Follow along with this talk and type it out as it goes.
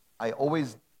I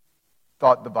always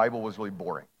thought the Bible was really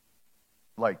boring,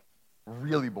 like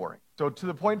really boring. So to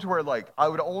the point to where like I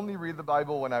would only read the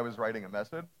Bible when I was writing a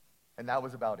message, and that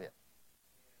was about it.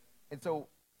 And so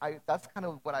that's kind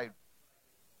of what I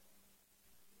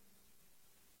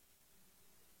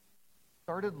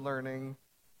started learning,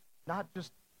 not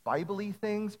just Bible-y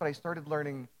things, but I started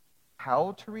learning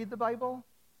how to read the Bible,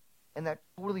 and that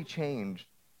totally changed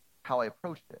how I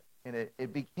approached it, and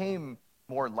it became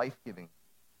more life-giving.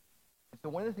 And so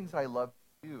one of the things that I love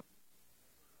to do,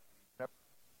 whenever I have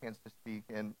a chance to speak,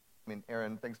 and I mean,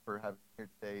 Aaron, thanks for having me here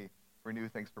today. Renew,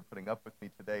 thanks for putting up with me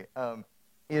today. One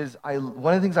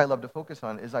of the things I love to focus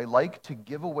on is I like to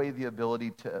give away the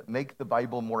ability to make the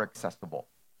Bible more accessible,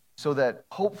 so that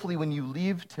hopefully when you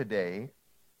leave today,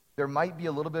 there might be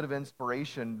a little bit of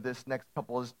inspiration this next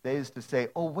couple of days to say,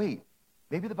 oh, wait,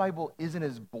 maybe the Bible isn't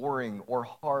as boring or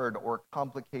hard or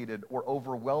complicated or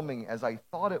overwhelming as I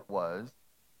thought it was,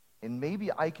 and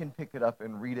maybe I can pick it up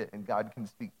and read it and God can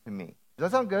speak to me.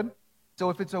 Does that sound good? So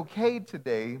if it's okay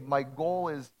today, my goal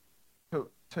is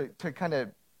to kind of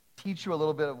teach you a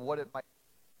little bit of what it might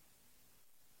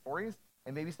be, stories,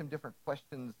 and maybe some different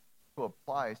questions to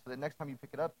apply, so that next time you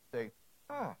pick it up, you say,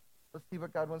 let's see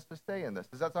what God wants to say in this.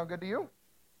 Does that sound good to you?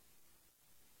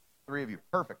 3 of you.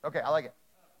 Perfect. Okay, I like it.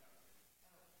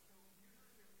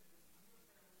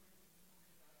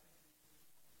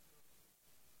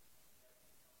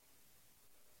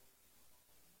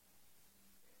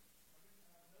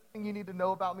 Thing you need to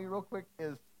know about me real quick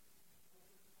is,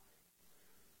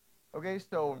 okay,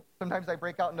 so sometimes I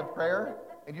break out into prayer,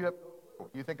 and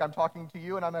you think I'm talking to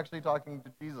you, and I'm actually talking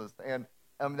to Jesus, and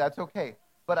that's okay.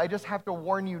 But I just have to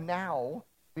warn you now,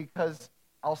 because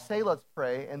I'll say let's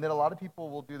pray, and then a lot of people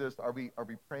will do this. Are we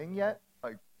praying yet?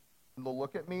 Like, they'll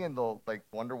look at me and they'll like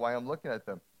wonder why I'm looking at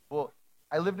them. Well,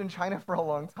 I lived in China for a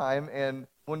long time, and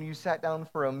when you sat down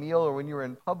for a meal or when you were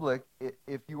in public,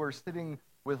 if you were sitting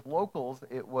with locals,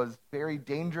 it was very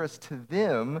dangerous to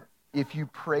them if you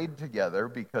prayed together,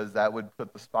 because that would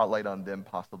put the spotlight on them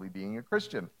possibly being a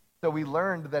Christian. So we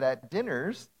learned that at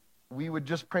dinners, we would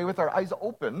just pray with our eyes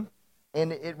open,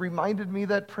 and it reminded me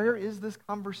that prayer is this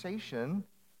conversation,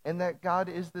 and that God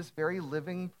is this very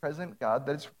living, present God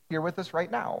that is here with us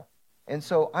right now. And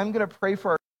so I'm going to pray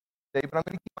for our day, but I'm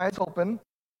going to keep my eyes open.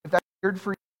 If that's weird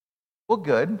for you, well,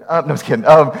 good. No, I'm just kidding.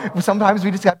 Sometimes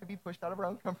we just have to be pushed out of our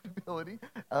own comfortability.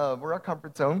 We're our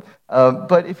comfort zone.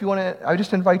 But if you want to, I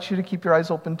just invite you to keep your eyes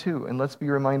open too, and let's be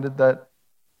reminded that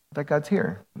God's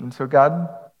here. And so God,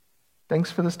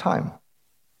 thanks for this time.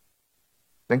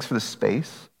 Thanks for the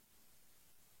space.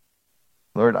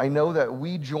 Lord, I know that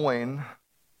we join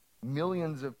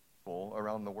millions of people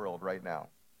around the world right now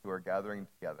who are gathering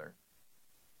together.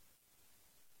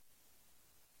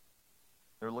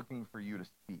 They're looking for you to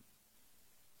speak.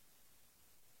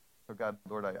 So God,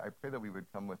 Lord, I pray that we would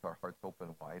come with our hearts open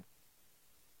wide.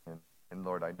 And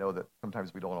Lord, I know that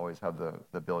sometimes we don't always have the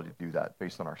ability to do that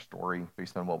based on our story,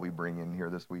 based on what we bring in here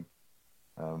this week.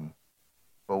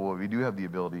 But what we do have the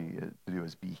ability to do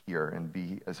is be here and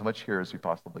be as much here as we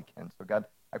possibly can. So God,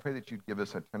 I pray that you'd give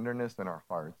us a tenderness in our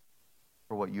hearts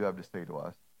for what you have to say to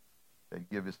us. That you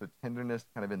give us a tenderness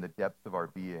kind of in the depths of our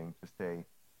being to say,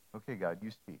 okay, God,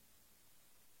 you speak.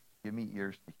 Give me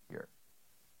ears to hear.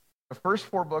 The first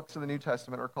 4 books of the New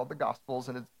Testament are called the Gospels,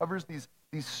 and it covers these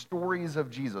stories of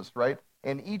Jesus, right?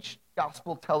 And each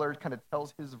gospel teller kind of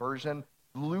tells his version.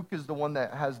 Luke is the one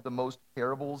that has the most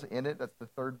parables in it. That's the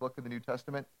 3rd book of the New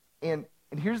Testament. And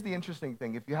here's the interesting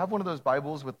thing. If you have one of those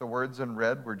Bibles with the words in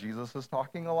red where Jesus is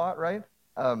talking a lot, right?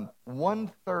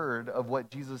 1/3 of what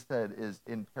Jesus said is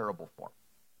in parable form.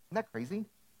 Isn't that crazy?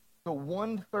 So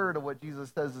 1/3 of what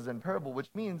Jesus says is in parable, which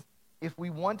means if we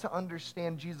want to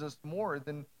understand Jesus more,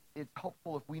 then it's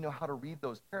helpful if we know how to read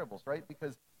those parables, right?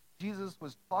 Because Jesus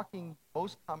was talking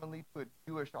most commonly to a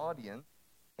Jewish audience,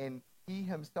 and he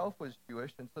himself was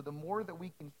Jewish, and so the more that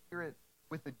we can hear it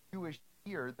with a Jewish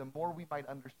ear, the more we might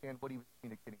understand what he was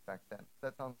communicating back then.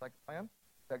 That sounds like a plan? Is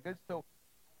that good? So,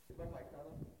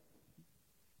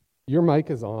 your mic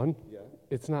is on. Yeah.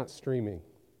 It's not streaming.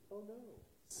 Oh, no.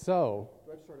 So,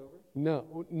 Do I start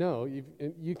over? no,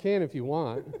 you can if you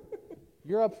want.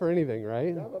 You're up for anything,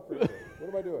 right? Yeah, I'm up for it. What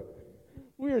am I doing?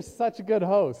 We are such good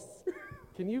hosts.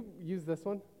 Can you use this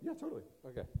one? Yeah, totally.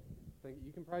 Okay. Thank you.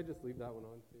 You can probably just leave that one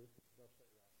on, too.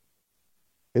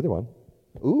 Either one.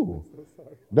 Ooh. I'm so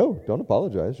sorry. No, don't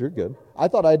apologize. You're good. I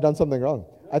thought I had done something wrong.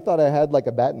 I thought I had like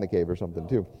a bat in the cave or something,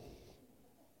 too.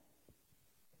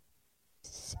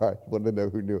 Sorry, wanted to know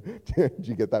who knew. Did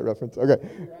you get that reference?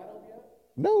 Okay.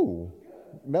 No.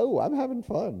 No, I'm having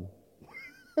fun.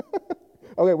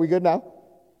 Okay, we good now?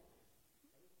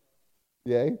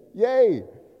 Yay? Yay!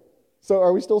 So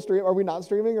are we still streaming? Are we not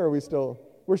streaming, or are we still?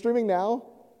 We're streaming now?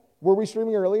 Were we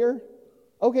streaming earlier?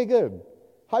 Okay, good.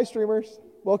 Hi, streamers.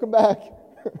 Welcome back.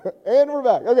 And we're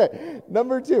back. Okay,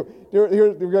 number 2. Here,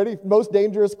 you ready? Most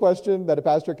dangerous question that a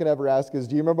pastor can ever ask is,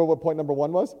 do you remember what point number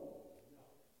 1 was?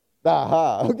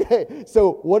 Aha, okay.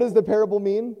 So what does the parable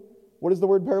mean? What does the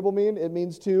word parable mean? It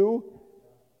means to?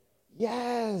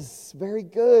 Yes, very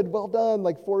good. Well done.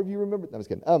 Like 4 of you remember. No, I was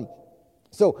kidding.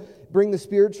 So bring the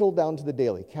spiritual down to the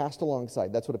daily, cast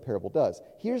alongside. That's what a parable does.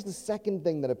 Here's the second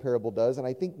thing that a parable does, and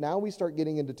I think now we start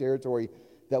getting into territory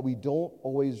that we don't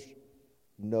always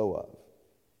know of.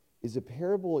 Is a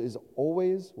parable is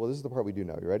always, well, this is the part we do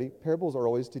know. You ready? Parables are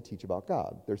always to teach about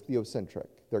God. They're theocentric.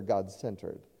 They're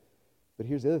God-centered. But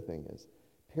here's the other thing is,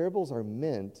 parables are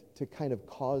meant to kind of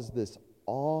cause this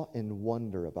awe and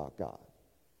wonder about God.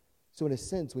 So in a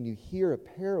sense, when you hear a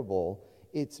parable,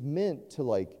 it's meant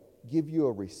to give you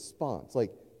a response.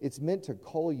 It's meant to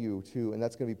call you to, and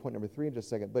that's going to be point number 3 in just a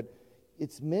second, but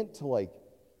it's meant to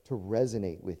to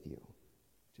resonate with you.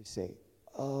 To say,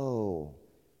 oh,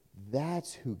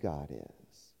 that's who God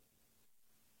is.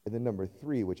 And then number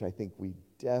 3, which I think we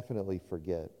definitely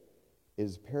forget,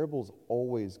 is parables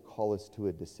always call us to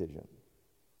a decision.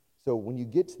 So when you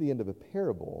get to the end of a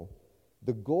parable,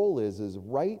 the goal is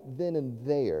right then and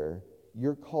there,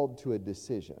 you're called to a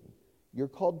decision. You're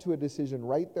called to a decision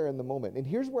right there in the moment. And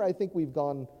here's where I think we've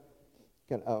gone,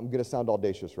 I'm going to sound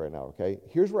audacious right now, okay?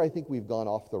 Here's where I think we've gone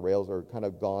off the rails or kind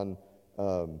of gone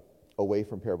away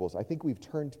from parables. I think we've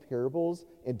turned parables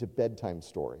into bedtime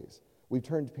stories. We've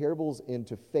turned parables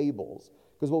into fables.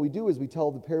 Because what we do is we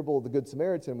tell the parable of the Good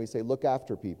Samaritan, we say, look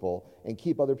after people and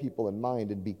keep other people in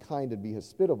mind and be kind and be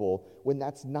hospitable, when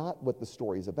that's not what the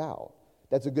story's about.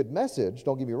 That's a good message,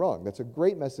 don't get me wrong. That's a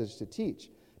great message to teach.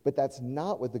 But that's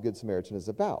not what the Good Samaritan is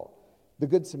about. The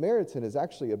Good Samaritan is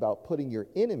actually about putting your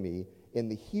enemy in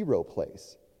the hero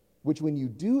place, which when you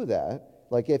do that,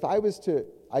 if I was to,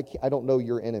 I don't know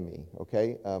your enemy,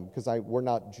 okay? Because we're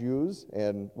not Jews,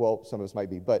 and, well, some of us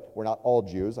might be, but we're not all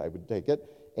Jews, I would take it.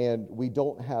 And we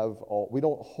don't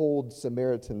hold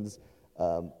Samaritans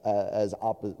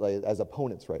as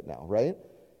opponents right now, right?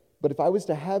 But if I was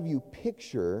to have you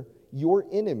picture your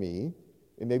enemy,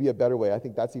 and maybe a better way, I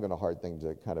think that's even a hard thing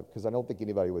to kind of, because I don't think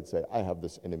anybody would say, I have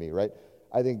this enemy, right?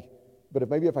 But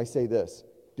if I say this,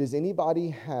 does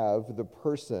anybody have the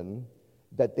person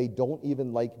that they don't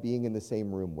even like being in the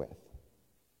same room with?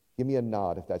 Give me a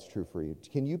nod if that's true for you.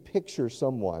 Can you picture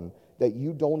someone that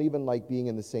you don't even like being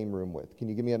in the same room with? Can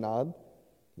you give me a nod?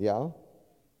 Yeah?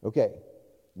 Okay.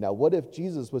 Now, what if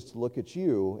Jesus was to look at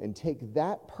you and take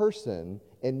that person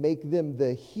and make them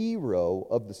the hero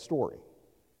of the story?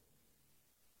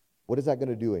 What is that going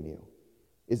to do in you?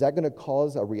 Is that going to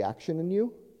cause a reaction in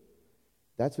you?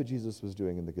 That's what Jesus was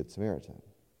doing in the Good Samaritan.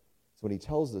 So when he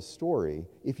tells this story,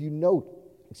 if you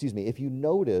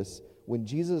notice, when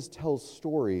Jesus tells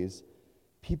stories,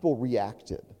 people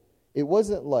reacted. It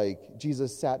wasn't like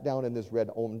Jesus sat down in this red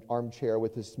armchair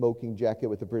with his smoking jacket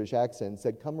with a British accent and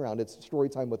said, come around, it's story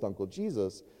time with Uncle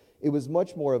Jesus. It was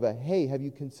much more of a, hey, have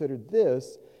you considered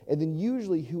this? And then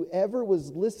usually whoever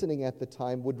was listening at the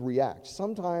time would react.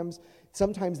 Sometimes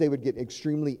they would get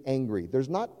extremely angry. There's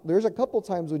a couple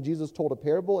times when Jesus told a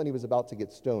parable and he was about to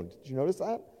get stoned. Did you notice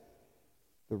that?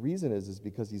 The reason is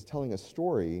because he's telling a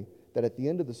story that at the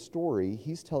end of the story,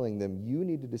 he's telling them, you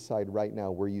need to decide right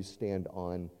now where you stand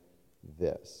on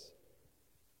this.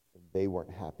 They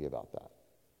weren't happy about that.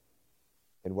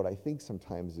 And what I think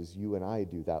sometimes is you and I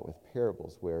do that with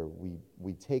parables, where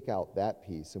we take out that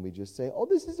piece and we just say, oh,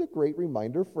 this is a great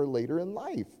reminder for later in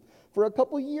life, for a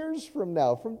couple years from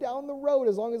now, from down the road.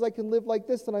 As long as I can live like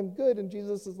this, then I'm good. And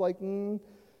Jesus is like, you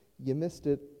missed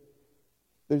it.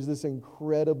 There's this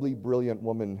incredibly brilliant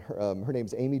woman. Her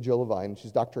name's Amy Jill Levine.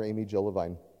 She's Dr. Amy Jill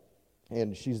Levine.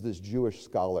 And she's this Jewish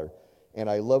scholar. And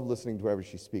I love listening to whenever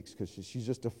she speaks because she's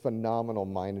just a phenomenal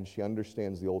mind, and she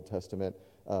understands the Old Testament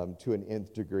to an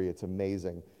nth degree. It's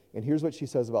amazing. And here's what she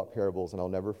says about parables, and I'll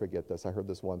never forget this. I heard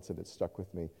this once, and it stuck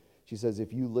with me. She says,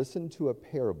 if you listen to a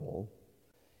parable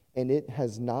and it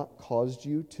has not caused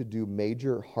you to do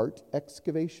major heart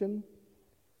excavation,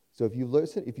 so if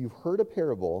you've heard a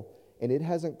parable and it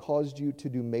hasn't caused you to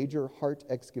do major heart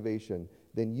excavation,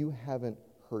 then you haven't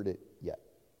heard it yet.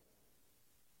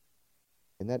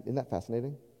 Isn't that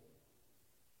fascinating?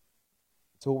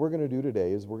 So what we're going to do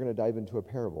today is we're going to dive into a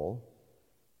parable,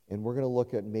 and we're going to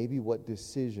look at maybe what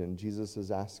decision Jesus is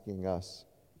asking us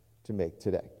to make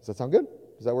today. Does that sound good?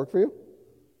 Does that work for you?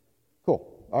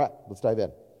 Cool. All right, let's dive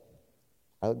in.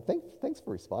 Thanks for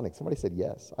responding. Somebody said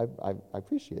yes. I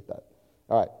appreciate that.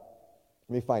 All right,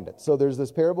 let me find it. So there's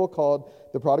this parable called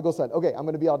the prodigal son. Okay, I'm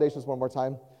going to be audacious one more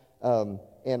time.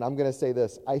 And I'm going to say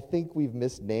this. I think we've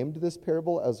misnamed this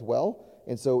parable as well.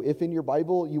 And so if in your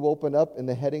Bible you open up and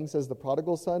the heading says the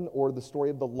prodigal son or the story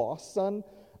of the lost son,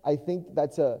 I think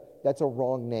that's a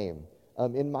wrong name.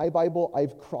 In my Bible,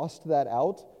 I've crossed that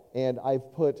out, and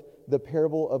I've put the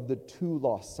parable of the two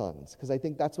lost sons, because I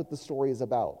think that's what the story is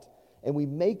about. And we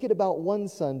make it about one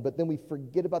son, but then we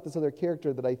forget about this other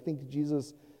character that I think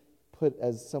Jesus put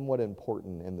as somewhat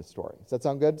important in the story. Does that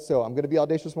sound good? So I'm going to be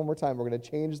audacious one more time. We're going to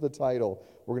change the title.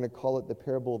 We're going to call it the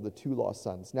parable of the two lost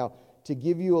sons. Now, to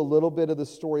give you a little bit of the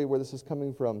story where this is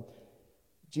coming from,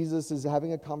 Jesus is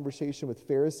having a conversation with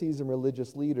Pharisees and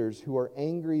religious leaders who are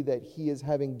angry that he is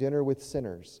having dinner with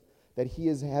sinners, that he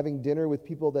is having dinner with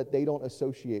people that they don't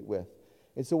associate with.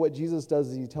 And so what Jesus does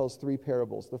is he tells three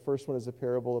parables. The first one is the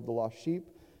parable of the lost sheep.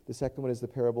 The second one is the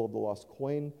parable of the lost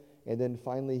coin. And then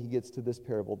finally he gets to this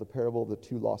parable, the parable of the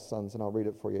two lost sons, and I'll read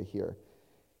it for you here.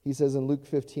 He says in Luke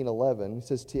 15:11, he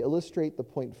says, to illustrate the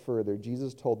point further,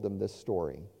 Jesus told them this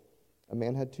story. A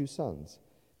man had two sons.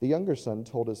 The younger son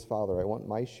told his father, I want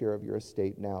my share of your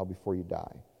estate now before you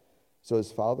die. So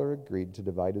his father agreed to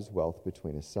divide his wealth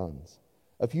between his sons.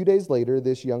 A few days later,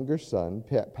 this younger son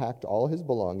packed all his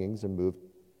belongings and moved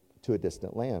to a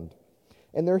distant land.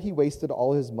 And there he wasted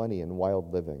all his money in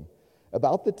wild living.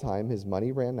 About the time his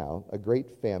money ran out, a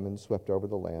great famine swept over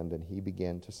the land, and he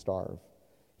began to starve.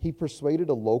 He persuaded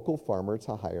a local farmer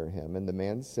to hire him, and the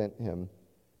man sent him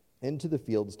into the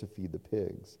fields to feed the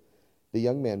pigs. The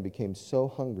young man became so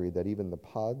hungry that even the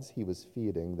pods he was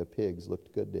feeding the pigs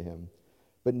looked good to him,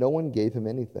 but no one gave him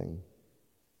anything.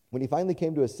 When he finally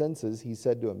came to his senses, he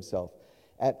said to himself,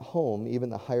 at home, even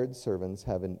the hired servants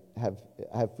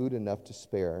have food enough to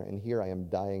spare, and here I am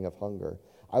dying of hunger.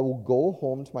 I will go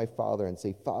home to my father and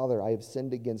say, Father, I have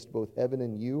sinned against both heaven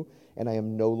and you, and I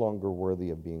am no longer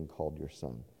worthy of being called your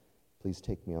son. Please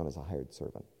take me on as a hired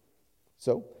servant.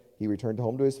 So he returned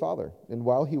home to his father, and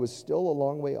while he was still a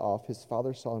long way off, his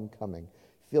father saw him coming.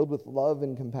 Filled with love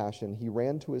and compassion, he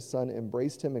ran to his son,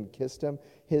 embraced him, and kissed him.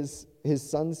 His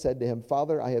son said to him,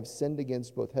 Father, I have sinned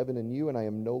against both heaven and you, and I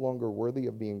am no longer worthy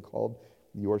of being called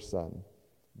your son.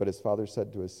 But his father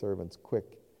said to his servants,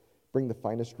 Quick, bring the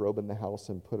finest robe in the house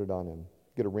and put it on him.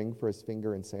 Get a ring for his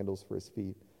finger and sandals for his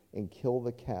feet, and kill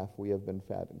the calf we have been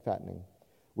fattening.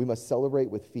 We must celebrate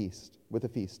with a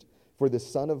feast. For this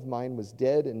son of mine was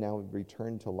dead and now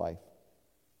returned to life.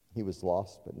 He was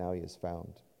lost, but now he is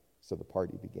found. So the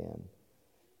party began.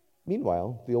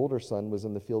 Meanwhile, the older son was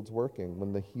in the fields working.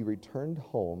 When he returned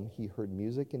home, he heard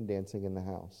music and dancing in the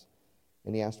house.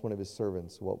 And he asked one of his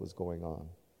servants what was going on.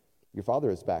 Your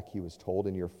father is back, he was told,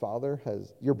 and your brother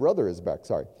is back,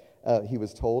 he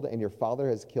was told, and your father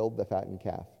has killed the fattened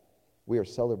calf. We are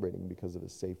celebrating because of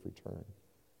his safe return.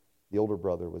 The older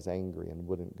brother was angry and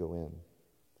wouldn't go in.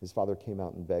 His father came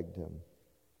out and begged him.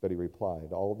 But he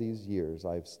replied, all these years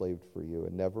I have slaved for you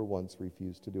and never once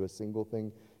refused to do a single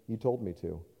thing you told me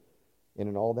to. And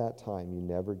in all that time you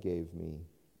never gave me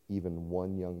even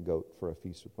one young goat for a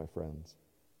feast with my friends.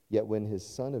 Yet when the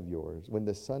son of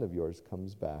yours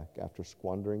comes back after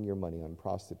squandering your money on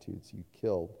prostitutes,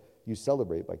 you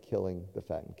celebrate by killing the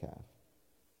fattened calf.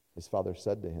 His father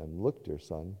said to him, Look, dear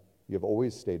son, you have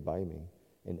always stayed by me,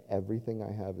 and everything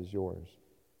I have is yours.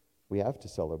 We have to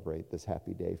celebrate this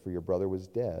happy day, for your brother was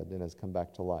dead and has come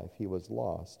back to life. He was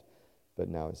lost, but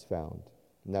now is found.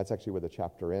 And that's actually where the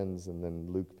chapter ends, and then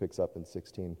Luke picks up in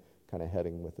 16, kind of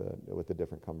heading with a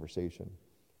different conversation.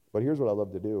 But here's what I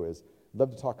love to do is, I'd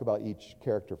love to talk about each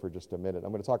character for just a minute.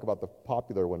 I'm going to talk about the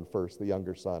popular one first, the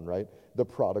younger son, right? The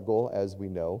prodigal, as we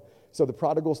know. So the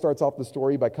prodigal starts off the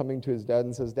story by coming to his dad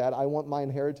and says, Dad, I want my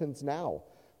inheritance now,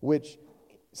 which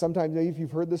sometimes, maybe if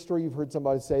you've heard this story, you've heard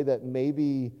somebody say that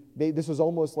maybe this was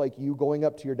almost like you going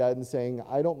up to your dad and saying,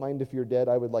 I don't mind if you're dead,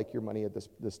 I would like your money at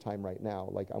this time right now.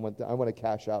 Like, I want to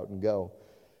cash out and go.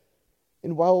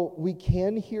 And while we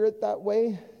can hear it that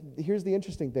way, here's the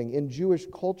interesting thing. In Jewish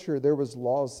culture, there was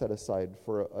laws set aside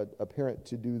for a parent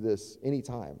to do this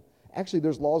anytime. Actually,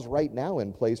 there's laws right now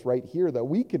in place right here that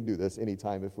we can do this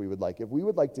anytime if we would like. If we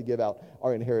would like to give out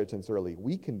our inheritance early,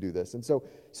 we can do this. And so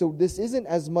this isn't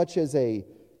as much it's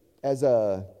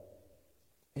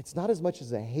not as much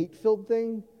as a hate-filled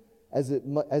thing as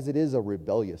it is a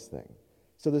rebellious thing.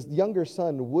 So this younger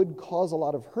son would cause a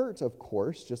lot of hurt, of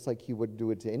course, just like he would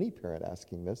do it to any parent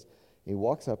asking this. And he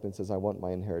walks up and says, I want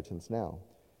my inheritance now.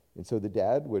 And so the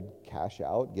dad would cash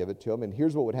out, give it to him. And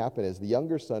here's what would happen is the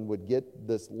younger son would get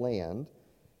this land,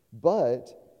 but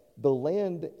the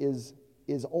land is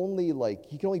only like,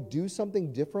 he can only do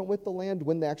something different with the land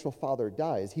when the actual father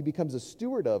dies. He becomes a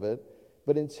steward of it,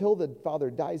 but until the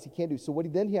father dies, he can't do. So what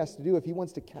he has to do, if he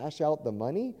wants to cash out the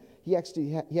money, he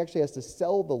actually has to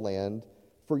sell the land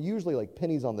for usually like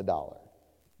pennies on the dollar.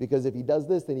 Because if he does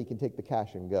this, then he can take the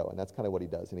cash and go. And that's kind of what he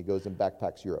does. And he goes and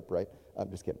backpacks Europe, right?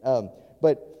 I'm just kidding.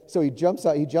 But so he jumps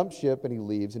ship and he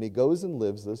leaves and he goes and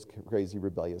lives this crazy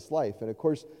rebellious life. And of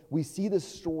course, we see this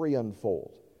story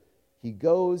unfold. He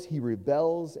goes, he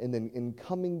rebels, and then in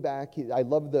coming back, I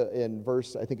love in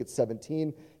verse, I think it's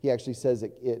 17, he actually says,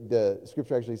 the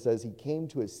scripture actually says he came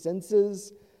to his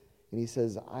senses and he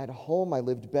says, at home I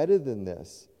lived better than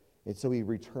this. And so he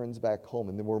returns back home,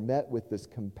 and then we're met with this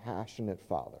compassionate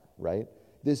father, right?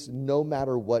 This no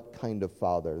matter what kind of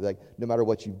father, like no matter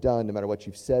what you've done, no matter what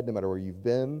you've said, no matter where you've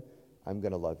been, I'm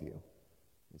going to love you.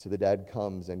 And so the dad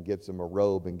comes and gives him a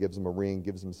robe and gives him a ring,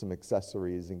 gives him some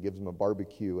accessories and gives him a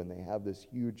barbecue, and they have this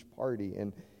huge party.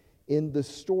 And in the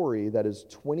story that is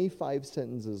 25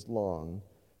 sentences long,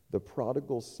 the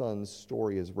prodigal son's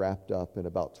story is wrapped up in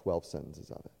about 12 sentences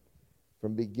of it.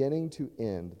 From beginning to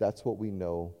end, that's what we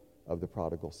know of the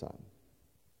prodigal son.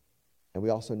 And we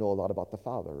also know a lot about the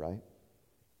father, right?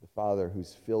 The father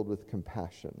who's filled with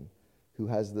compassion, who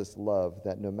has this love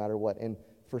that no matter what, and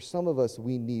for some of us,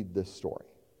 we need this story.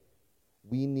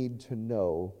 We need to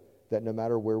know that no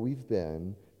matter where we've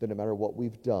been, that no matter what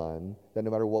we've done, that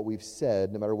no matter what we've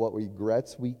said, no matter what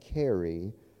regrets we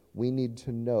carry, we need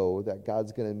to know that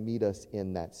God's going to meet us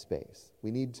in that space. We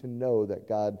need to know that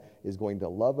God is going to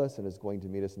love us and is going to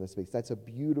meet us in this space. That's a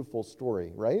beautiful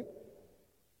story, right?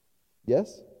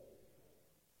 Yes?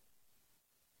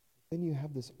 Then you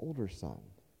have this older son.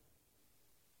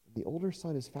 The older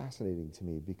son is fascinating to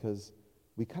me because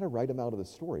we kind of write him out of the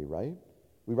story, right?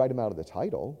 We write him out of the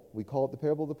title. We call it the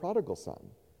parable of the prodigal son.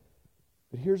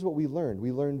 But here's what we learned.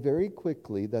 We learned very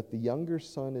quickly that the younger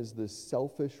son is this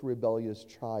selfish, rebellious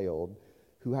child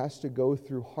who has to go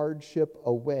through hardship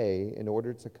away in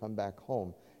order to come back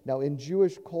home. Now, in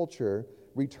Jewish culture,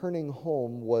 returning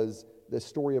home was the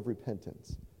story of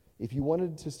repentance. If you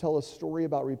wanted to tell a story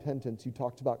about repentance, you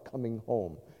talked about coming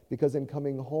home. Because in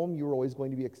coming home, you were always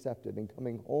going to be accepted. In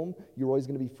coming home, you were always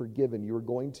going to be forgiven. You were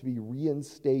going to be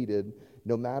reinstated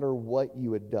no matter what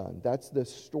you had done. That's the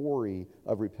story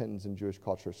of repentance in Jewish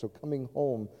culture. So coming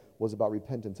home was about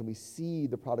repentance. And we see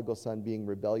the prodigal son being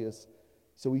rebellious.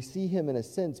 So we see him, in a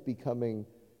sense, becoming,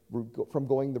 from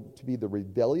going to be the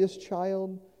rebellious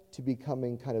child to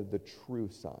becoming kind of the true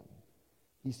son.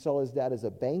 He saw his dad as a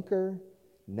banker.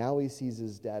 Now he sees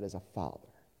his dad as a father.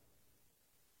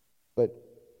 But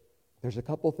there's a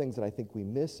couple things that I think we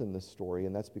miss in this story,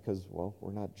 and that's because, well,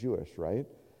 we're not Jewish, right?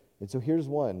 And so here's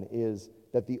one, is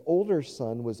that the older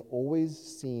son was always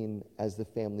seen as the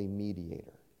family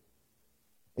mediator.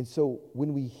 And so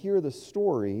when we hear the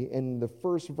story, in the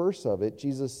first verse of it,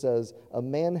 Jesus says, a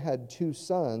man had two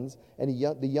sons, and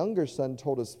the younger son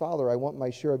told his father, I want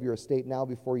my share of your estate now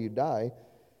before you die.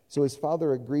 So his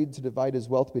father agreed to divide his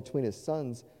wealth between his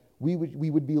sons. We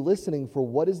would be listening for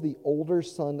what is the older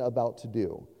son about to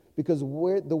do. Because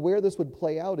where this would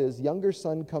play out is younger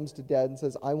son comes to dad and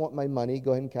says, I want my money,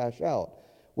 go ahead and cash out.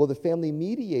 Well, the family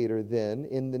mediator then,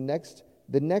 in the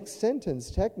next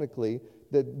sentence, technically,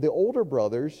 the older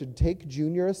brother should take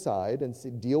Junior aside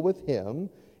and deal with him.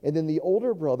 And then the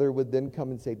older brother would then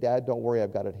come and say, Dad, don't worry,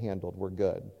 I've got it handled. We're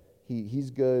good.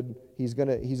 He's good. He's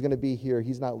gonna be here.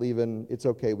 He's not leaving. It's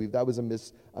okay. That was a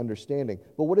misunderstanding.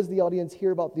 But what does the audience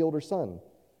hear about the older son?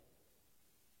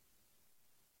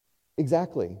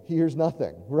 Exactly. He hears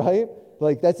nothing, right?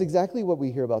 Like, that's exactly what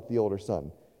we hear about the older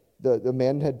son. The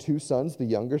man had two sons. The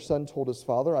younger son told his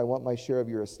father, I want my share of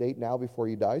your estate now before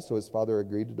you die. So his father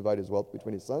agreed to divide his wealth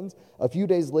between his sons. A few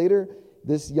days later,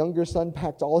 this younger son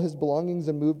packed all his belongings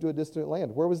and moved to a distant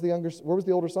land. Where was the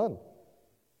older son?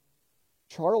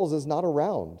 Charles is not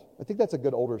around. I think that's a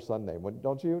good older son name,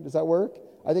 don't you? Does that work?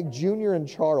 I think Junior and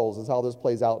Charles is how this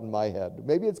plays out in my head.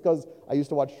 Maybe it's because I used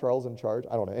to watch Charles in Charge.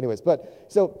 I don't know. Anyways, but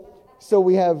so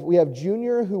we have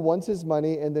Junior who wants his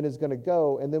money and then is going to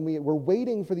go, and then we're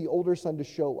waiting for the older son to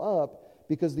show up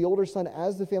because the older son,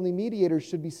 as the family mediator,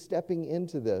 should be stepping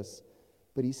into this,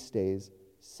 but he stays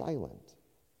silent.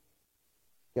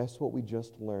 Guess what we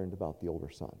just learned about the older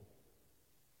son?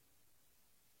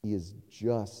 He is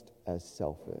just as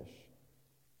selfish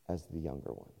as the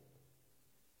younger one.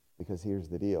 Because here's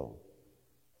the deal.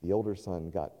 The older son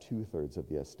got 2/3 of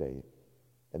the estate,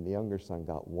 and the younger son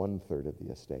got 1/3 of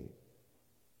the estate.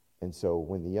 And so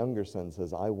when the younger son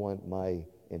says, I want my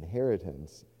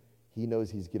inheritance, he knows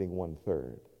he's getting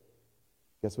 1/3.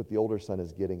 Guess what the older son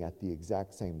is getting at the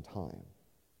exact same time?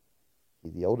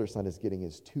 The older son is getting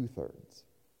his 2/3.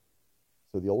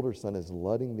 So the older son is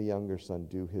letting the younger son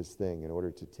do his thing in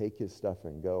order to take his stuff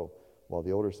and go, while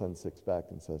the older son sits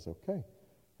back and says, okay,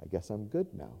 I guess I'm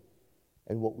good now.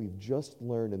 And what we've just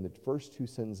learned in the first two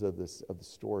sentences of the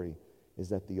story is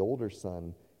that the older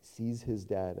son sees his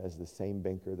dad as the same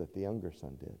banker that the younger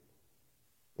son did.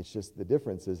 It's just the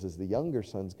difference is the younger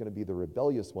son's going to be the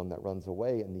rebellious one that runs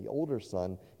away, and the older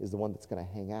son is the one that's going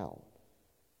to hang out.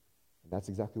 And that's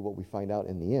exactly what we find out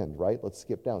in the end, right? Let's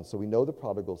skip down. So we know the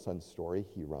prodigal son's story.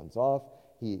 He runs off.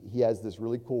 He has this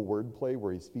really cool wordplay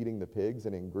where he's feeding the pigs,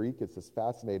 and in Greek it's this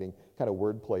fascinating kind of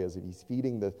wordplay as if he's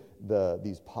feeding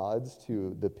these pods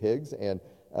to the pigs, and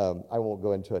I won't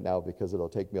go into it now because it'll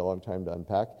take me a long time to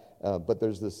unpack, but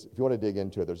there's this, if you want to dig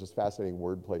into it, there's this fascinating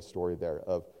wordplay story there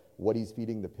of what he's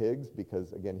feeding the pigs,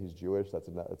 because again, he's Jewish,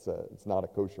 it's not a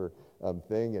kosher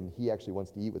thing, and he actually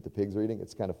wants to eat what the pigs are eating.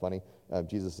 It's kind of funny.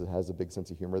 Jesus has a big sense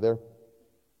of humor there.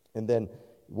 And then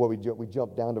we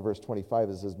jump down to verse 25.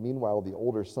 It says, meanwhile, the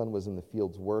older son was in the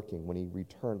fields working. When he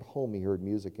returned home, he heard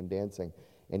music and dancing,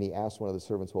 and he asked one of the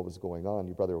servants what was going on.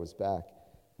 Your brother was back.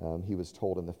 He was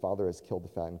told, and the father has killed the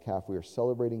fattened calf. We are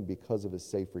celebrating because of his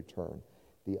safe return.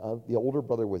 The older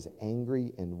brother was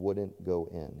angry and wouldn't go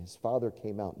in. His father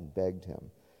came out and begged him,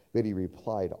 but he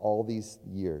replied, all these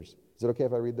years. Is it okay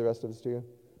if I read the rest of this to you?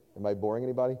 Am I boring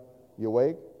anybody? You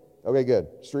awake? Okay, good.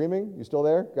 Streaming? You still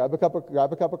there? Grab a cup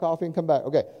of coffee and come back.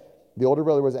 Okay. The older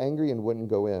brother was angry and wouldn't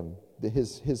go in.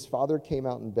 His father came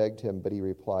out and begged him, but he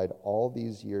replied, all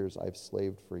these years I've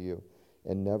slaved for you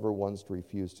and never once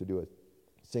refused to do a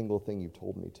single thing you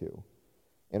told me to.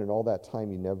 And in all that time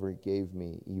you never gave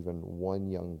me even one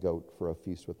young goat for a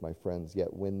feast with my friends.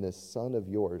 Yet when this son of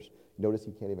yours, notice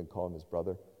he can't even call him his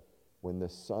brother, when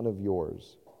this son of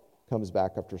yours comes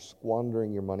back after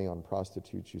squandering your money on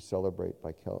prostitutes, you celebrate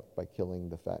by killing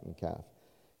the fattened calf.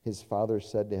 His father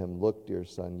said to him, look, dear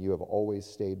son, you have always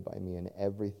stayed by me, and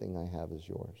everything I have is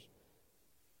yours.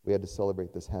 We had to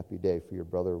celebrate this happy day, for your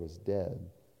brother was dead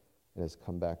and has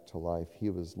come back to life. He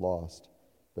was lost,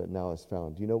 but now is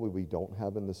found. Do you know what we don't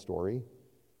have in the story?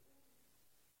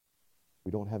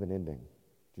 We don't have an ending.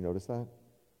 Do you notice that?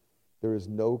 There's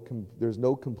no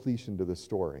completion to the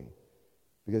story.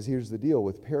 Because here's the deal,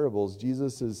 with parables,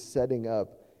 Jesus is setting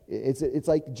up, it's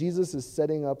like Jesus is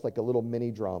setting up like a little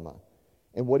mini drama.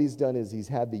 And what he's done is he's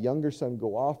had the younger son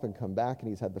go off and come back, and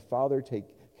he's had the father take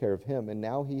care of him. And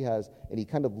now he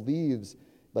kind of leaves,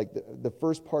 like the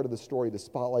first part of the story, the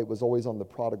spotlight was always on the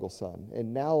prodigal son.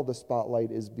 And now the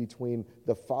spotlight is between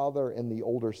the father and the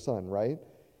older son, right?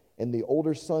 And the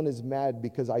older son is mad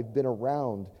because I've been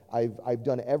around. I've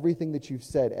done everything that you've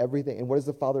said, everything. And what does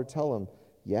the father tell him?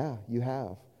 Yeah, you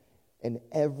have. And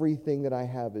everything that I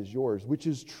have is yours, which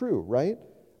is true, right?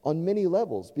 On many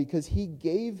levels, because he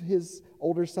gave his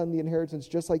older son the inheritance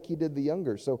just like he did the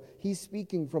younger. So he's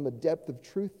speaking from a depth of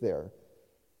truth there.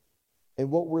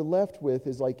 And what we're left with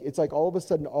is it's like all of a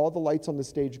sudden all the lights on the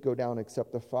stage go down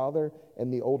except the father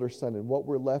and the older son. And what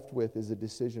we're left with is a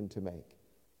decision to make.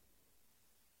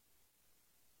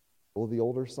 Will the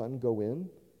older son go in?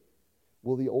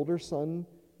 Will the older son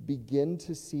begin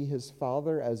to see his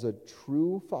father as a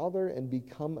true father and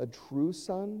become a true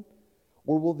son?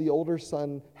 Or will the older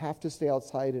son have to stay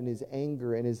outside in his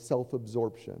anger and his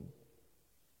self-absorption?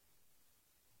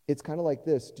 It's kind of like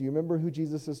this. Do you remember who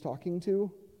Jesus is talking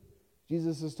to?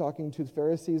 Jesus is talking to the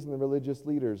Pharisees and the religious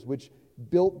leaders, which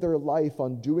built their life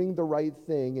on doing the right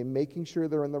thing and making sure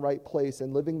they're in the right place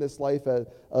and living this life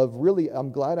of really,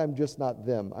 I'm glad I'm just not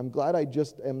them. I'm glad I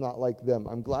just am not like them.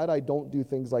 I'm glad I don't do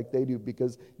things like they do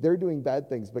because they're doing bad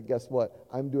things, but guess what?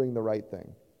 I'm doing the right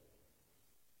thing.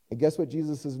 And guess what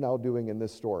Jesus is now doing in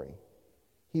this story?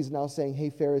 He's now saying, hey,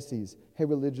 Pharisees, hey,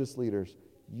 religious leaders,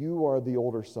 you are the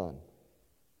older son.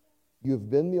 You've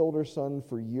been the older son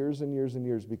for years and years and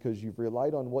years because you've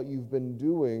relied on what you've been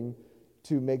doing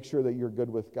to make sure that you're good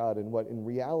with God. And what in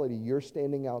reality, you're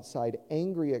standing outside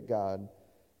angry at God.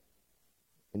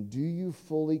 And do you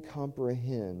fully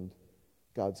comprehend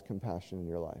God's compassion in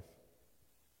your life?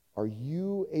 Are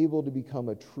you able to become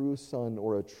a true son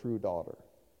or a true daughter?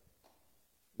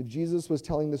 If Jesus was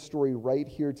telling the story right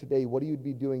here today, what he would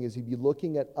be doing is he'd be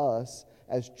looking at us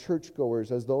as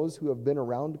churchgoers, as those who have been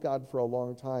around God for a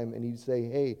long time, and he'd say,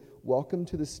 hey, welcome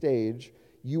to the stage.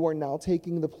 You are now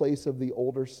taking the place of the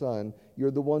older son. You're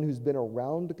the one who's been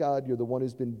around God. You're the one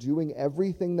who's been doing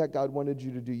everything that God wanted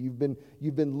you to do. You've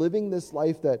been living this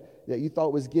life that you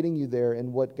thought was getting you there,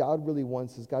 and what God really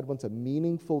wants is God wants a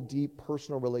meaningful, deep,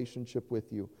 personal relationship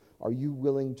with you. Are you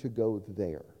willing to go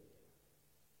there?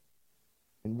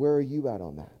 And where are you at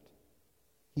on that?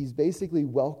 He's basically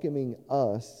welcoming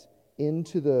us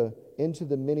into the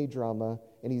mini drama,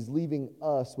 and he's leaving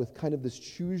us with kind of this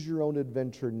choose your own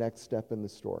adventure next step in the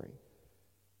story.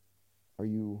 Are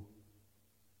you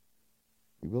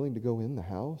willing to go in the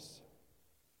house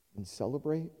and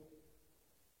celebrate?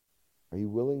 Are you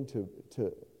willing to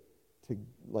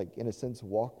like, in a sense,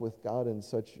 walk with God in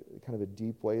such kind of a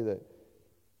deep way that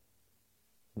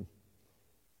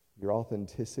your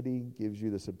authenticity gives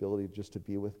you this ability just to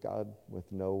be with God with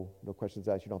no questions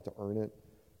asked? You don't have to earn it.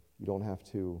 You don't have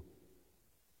to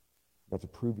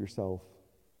prove yourself.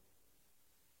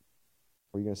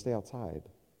 Or are you going to stay outside?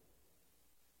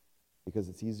 Because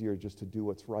it's easier just to do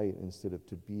what's right instead of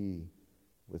to be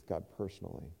with God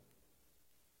personally.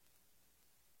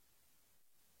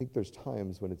 I think there's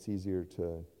times when it's easier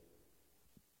to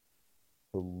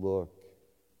look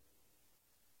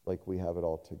like we have it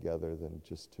all together than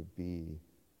just to be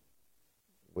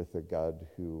with a God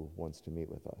who wants to meet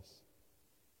with us.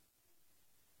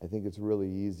 I think it's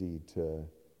really easy to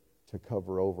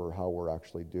cover over how we're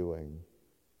actually doing,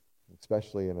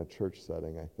 especially in a church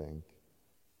setting, I think.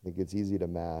 I think it's easy to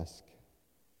mask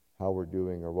how we're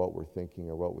doing or what we're thinking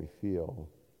or what we feel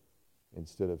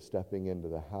instead of stepping into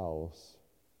the house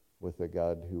with a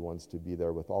God who wants to be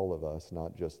there with all of us,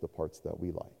 not just the parts that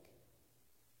we like.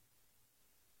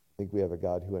 I think we have a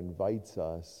God who invites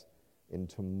us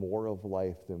into more of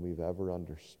life than we've ever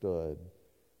understood,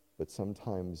 but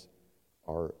sometimes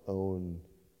our own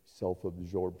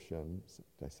self-absorption,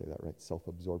 did I say that right?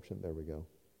 Self-absorption, there we go.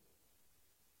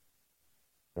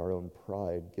 Our own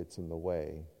pride gets in the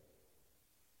way,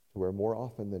 to where more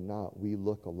often than not, we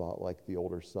look a lot like the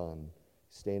older son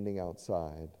standing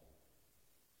outside,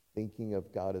 thinking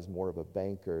of God as more of a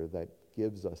banker that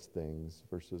gives us things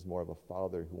versus more of a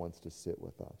father who wants to sit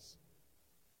with us.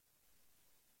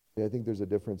 I think there's a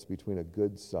difference between a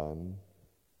good son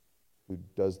who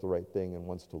does the right thing and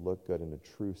wants to look good and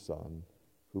a true son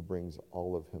who brings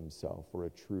all of himself, or a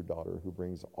true daughter who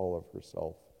brings all of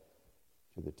herself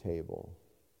to the table.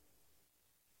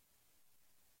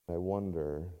 I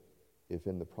wonder if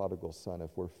in the prodigal son,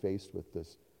 if we're faced with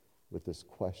this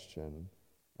question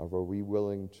of are we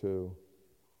willing to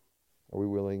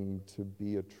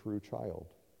be a true child?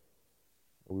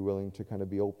 Are we willing to kind of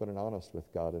be open and honest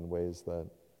with God in ways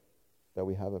that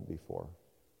we haven't before?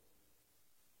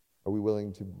 Are we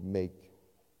willing to make...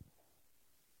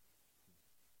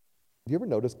 Do you ever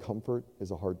notice comfort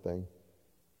is a hard thing?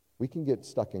 We can get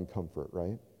stuck in comfort,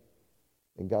 right?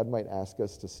 And God might ask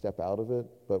us to step out of it,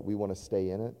 but we want to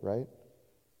stay in it, right?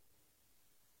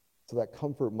 So that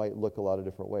comfort might look a lot of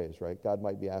different ways, right? God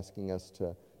might be asking us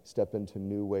to step into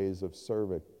new ways of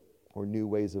serving, or new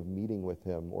ways of meeting with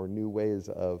him, or new ways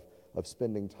of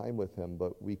spending time with him,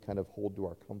 but we kind of hold to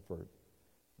our comfort.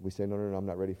 We say, no, I'm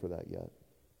not ready for that yet.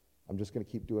 I'm just going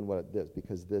to keep doing what it is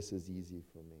because this is easy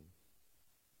for me.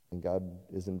 And God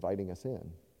is inviting us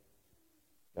in.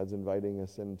 God's inviting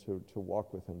us in to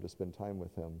walk with him, to spend time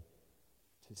with him,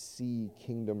 to see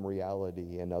kingdom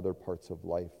reality in other parts of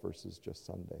life versus just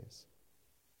Sundays.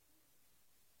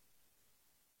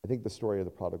 I think the story of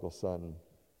the prodigal son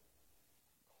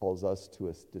calls us to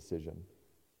a decision.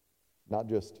 Not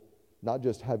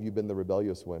just have you been the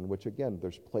rebellious one, which again,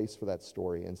 there's place for that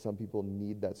story, and some people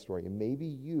need that story. And maybe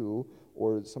you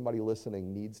or somebody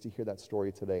listening needs to hear that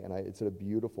story today, and it's a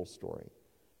beautiful story,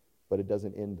 but it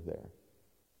doesn't end there.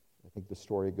 I think the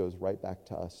story goes right back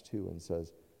to us too and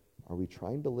says, are we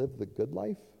trying to live the good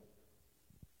life?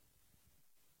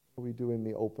 Are we doing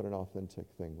the open and authentic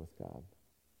thing with God?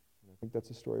 And I think that's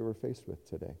a story we're faced with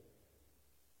today.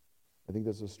 I think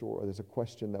there's a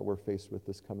question that we're faced with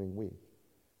this coming week.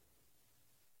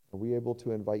 Are we able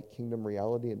to invite kingdom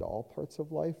reality into all parts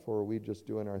of life, or are we just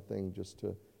doing our thing just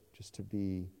to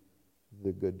be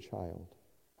the good child?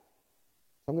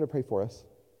 I'm going to pray for us.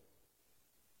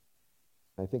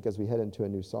 I think as we head into a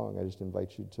new song, I just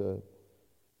invite you to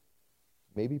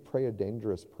maybe pray a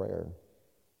dangerous prayer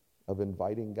of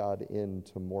inviting God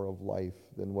into more of life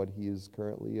than what he is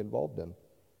currently involved in.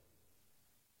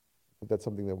 I think that's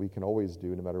something that we can always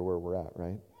do no matter where we're at,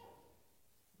 right?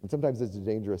 And sometimes it's a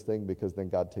dangerous thing because then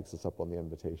God takes us up on the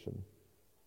invitation.